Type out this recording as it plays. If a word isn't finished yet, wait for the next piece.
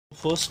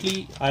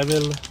firstly I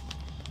will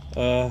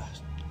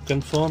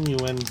confirm you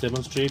and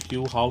demonstrate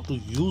you how to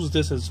use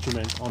this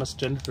instrument on a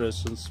standard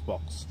resistance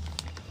box.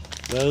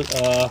 Well,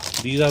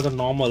 these are the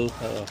normal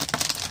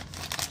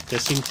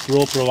testing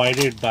pro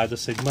provided by the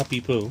Sigma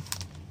people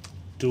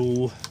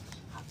to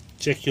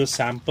check your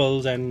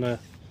samples and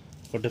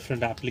for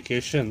different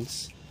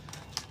applications.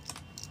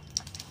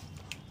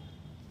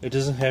 It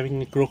isn't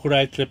having a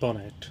crocodile clip on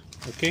it,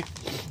 okay,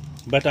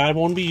 but I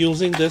won't be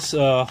using this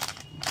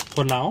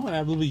for now.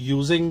 I will be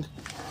using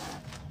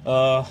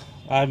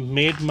I've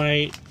made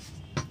my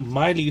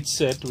lead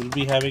set will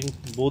be having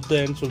both the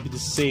ends will be the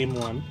same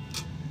one,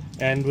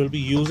 and will be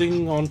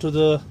using onto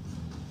the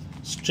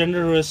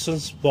standard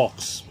resistance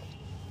box.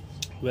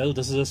 Well,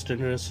 this is a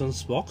standard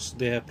resistance box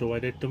they have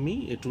provided to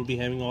me. It will be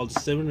having all the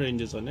 7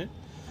 ranges on it.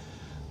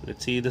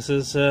 Let's see, this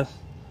is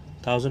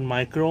 1000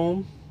 micro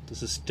ohm,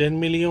 this is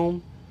 10 milli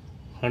ohm,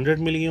 100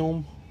 milli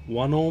ohm,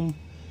 1 ohm.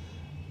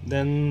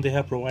 Then they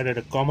have provided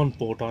a common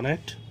port on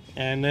it,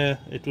 and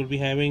it will be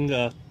having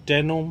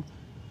 10 ohm,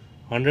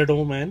 100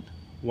 ohm and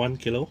 1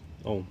 kilo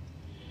ohm.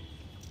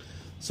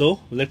 So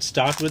let's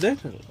start with it.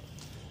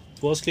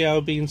 Firstly, I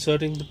will be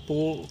inserting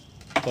the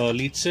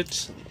lead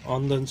sets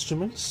on the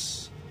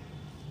instruments.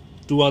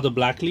 2 are the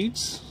black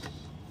leads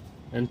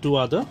and 2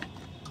 are the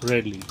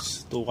red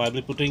leads. So I'll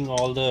be putting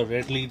all the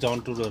red leads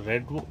onto the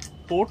red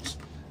ports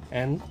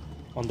and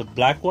on the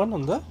black one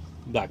on the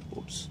black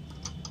ports.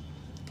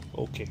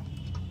 Okay.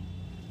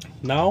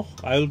 Now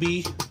I will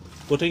be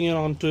putting it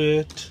onto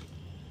it,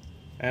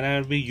 and I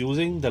will be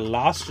using the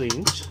last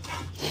range.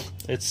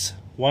 It's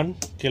 1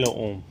 kilo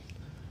ohm.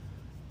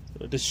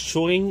 It is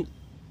showing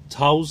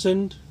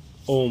 1000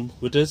 ohm,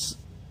 which is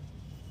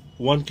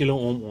 1 kilo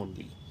ohm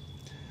only.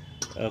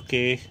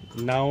 Okay,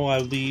 now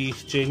I'll be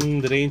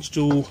changing the range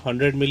to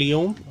 100 milli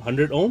ohm,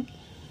 100 ohm,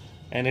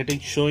 and it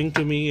is showing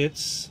to me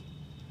it's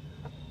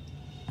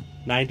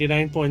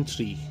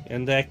 99.3,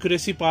 and the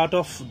accuracy part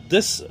of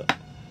this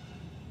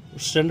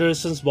standard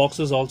resistance box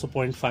is also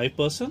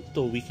 0.5%.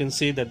 So we can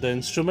say that the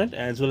instrument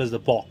as well as the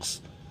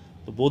box,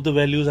 so both the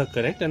values are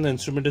correct, and the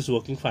instrument is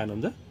working fine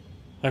on the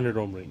 100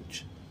 ohm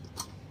range.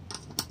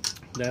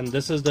 Then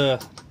this is the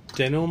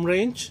 10 ohm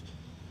range.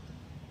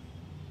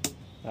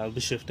 I'll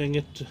be shifting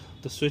it,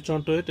 the switch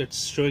onto it.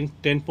 It's showing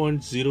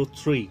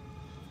 10.03.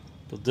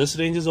 So this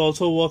range is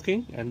also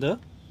working, and the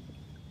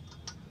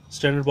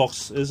standard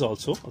box is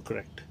also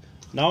correct.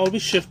 Now I'll be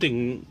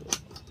shifting.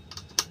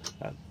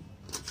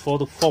 For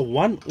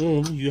 1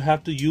 ohm, you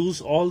have to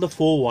use all the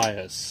 4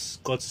 wires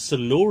because it's a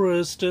low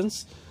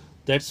resistance.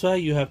 That's why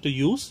you have to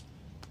use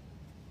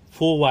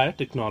 4 wire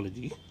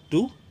technology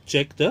to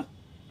check the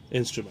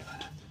instrument.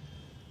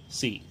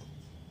 See,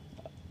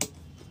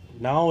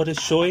 now it is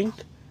showing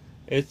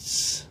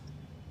it's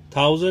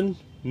 1000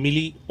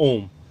 milli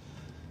ohm.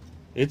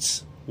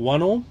 It's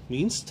 1 ohm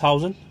means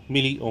 1000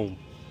 milli ohm.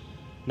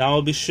 Now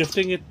I'll be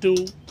shifting it to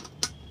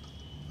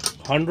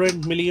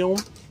 100 milli ohm,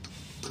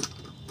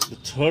 the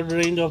third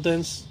range of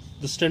the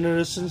standard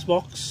resistance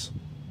box,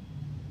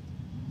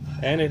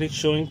 and it is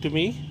showing to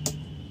me,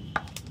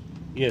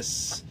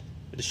 yes,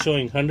 it is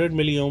showing 100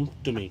 milli ohm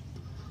to me.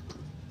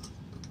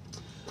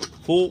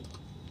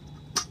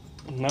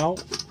 Now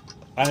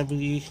I will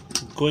be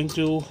going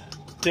to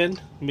 10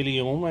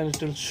 milli ohm, and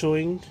it is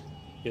showing,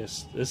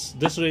 yes,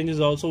 this range is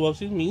also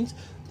working, means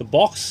the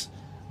box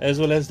as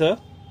well as the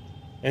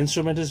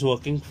instrument is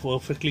working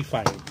perfectly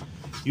fine.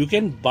 You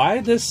can buy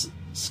this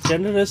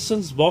standard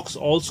resistance box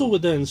also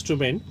with the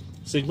instrument.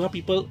 Sigma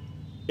people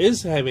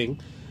is having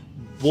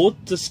both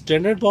the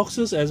standard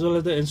boxes as well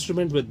as the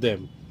instrument with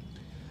them,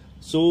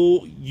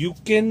 so you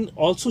can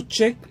also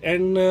check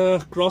and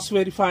cross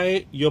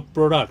verify your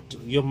product,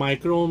 your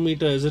micro ohm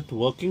meter, is it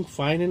working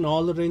fine in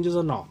all the ranges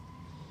or not.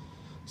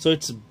 So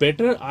it's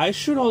better. I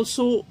should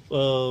also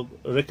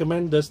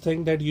recommend this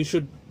thing, that you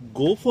should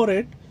go for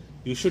it.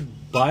 You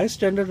should buy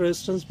standard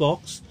resistance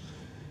box.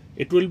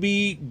 It will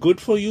be good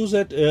for you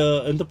that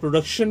in the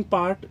production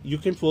part, you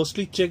can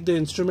firstly check the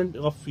instrument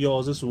of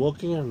yours is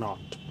working or not.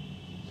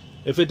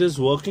 If it is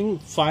working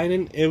fine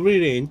in every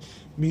range,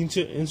 means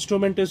your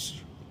instrument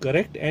is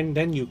correct, and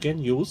then you can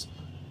use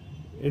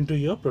into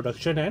your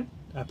production and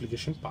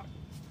application part.